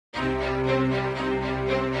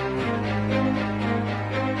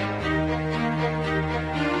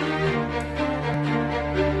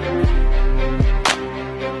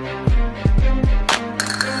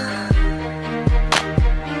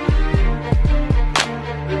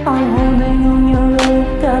I'm holding on your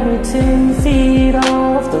rope, got me 10 feet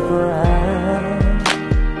off the ground.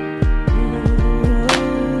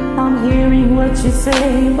 I'm hearing what you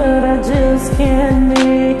say, but I just can't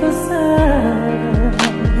make a sound.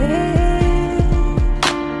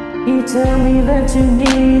 You tell me that you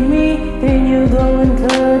need me, then you go and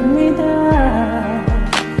cut me down.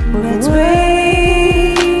 But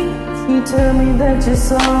wait, you tell me that you're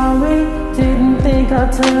sorry, didn't think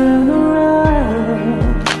I'd turn around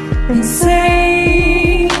and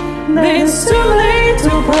say that it's too late to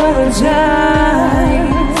apologize.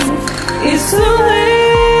 It's too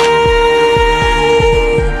late.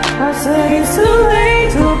 I said it's too late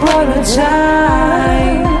to apologize.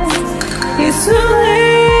 It's too late.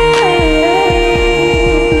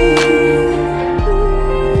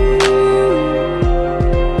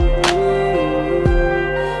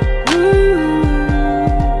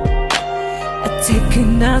 Take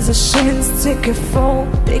another chance, take a fall,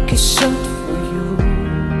 take a shot for you.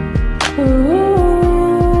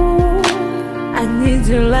 Ooh. I need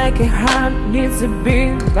you like a heart needs a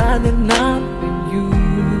beat, but not in you.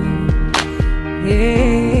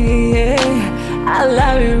 Yeah, I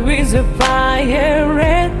love you with a fire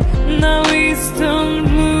red, now it's turned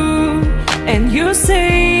blue. And you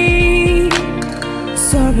say,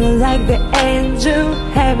 sorry like the angel,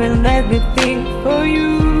 haven't let me think for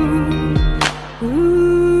you.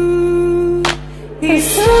 Ooh, it's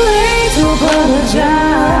too late to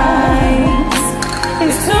apologize.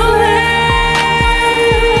 It's too late.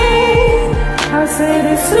 I said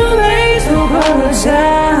it's too late to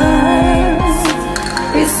apologize.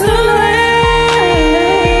 It's too late.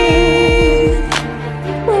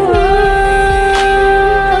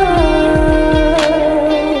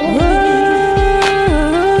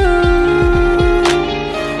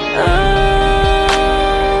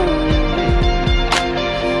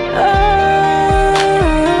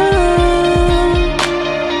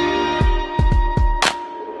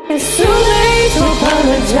 It's too late to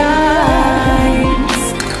apologize.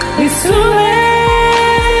 It's too late.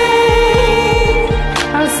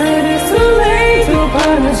 I said it's too late to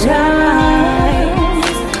apologize.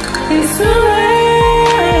 It's too late.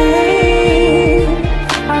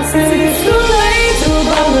 I said it's too late to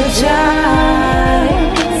apologize.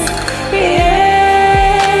 Yeah,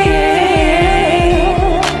 yeah.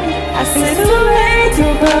 I said it's too late to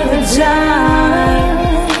apologize.